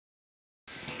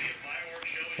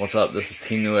What's up? This is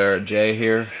TeamNewEra J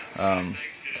here, coming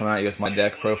at you with my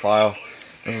deck profile.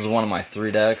 This is one of my 3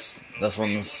 decks. This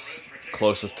one's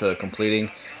closest to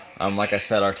completing. Like I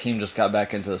said, our team just got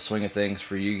back into the swing of things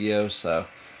for Yu-Gi-Oh! So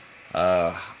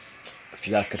if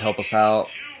you guys could help us out,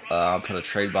 I'll put a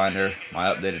trade binder,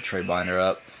 my updated trade binder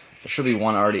up. There should be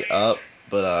one already up,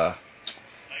 but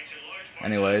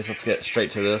anyways, let's get straight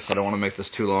to this. I don't want to make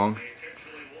this too long.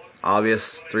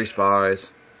 Obvious, 3 spies,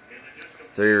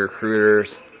 3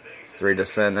 recruiters, 3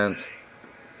 descendants,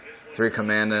 3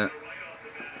 commandant,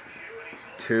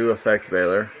 2 effect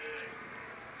veiler,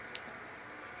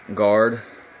 guard,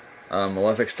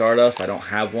 malefic stardust. I don't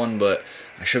have one, but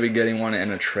I should be getting one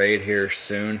in a trade here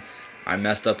soon. I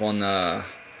messed up on the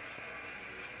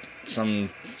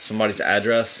somebody's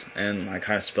address and I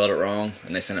kind of spelled it wrong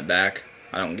and they sent it back.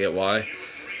 I don't get why.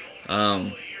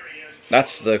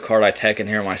 That's the card I tech in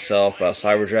here myself,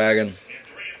 Cyber Dragon.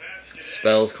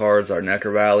 Spells cards are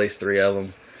Necker Valleys, 3 of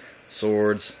them,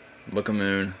 Swords, Book of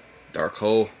Moon, Dark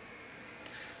Hole,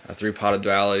 3 Potted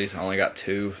Dualities. I only got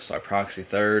 2, so I proxy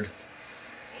 3rd.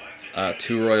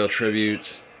 2 Royal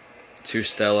Tributes, 2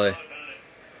 Stele,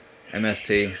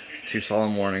 MST, 2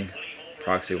 Solemn Warning,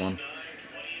 proxy 1,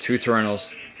 2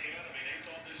 Torrentials,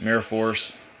 Mirror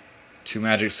Force, 2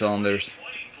 Magic Cylinders,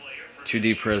 2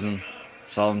 Deep Prison,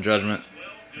 Solemn Judgment,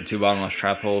 and 2 Bottomless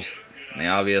Trap Holes. And the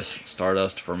obvious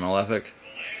Stardust for Malefic.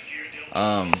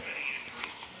 Comment,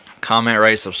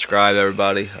 rate, subscribe,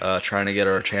 everybody. Trying to get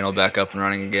our channel back up and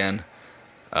running again.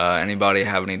 Anybody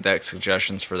have any deck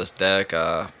suggestions for this deck,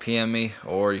 PM me,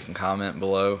 or you can comment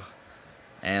below.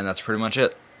 And that's pretty much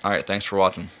it. Alright, thanks for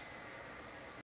watching.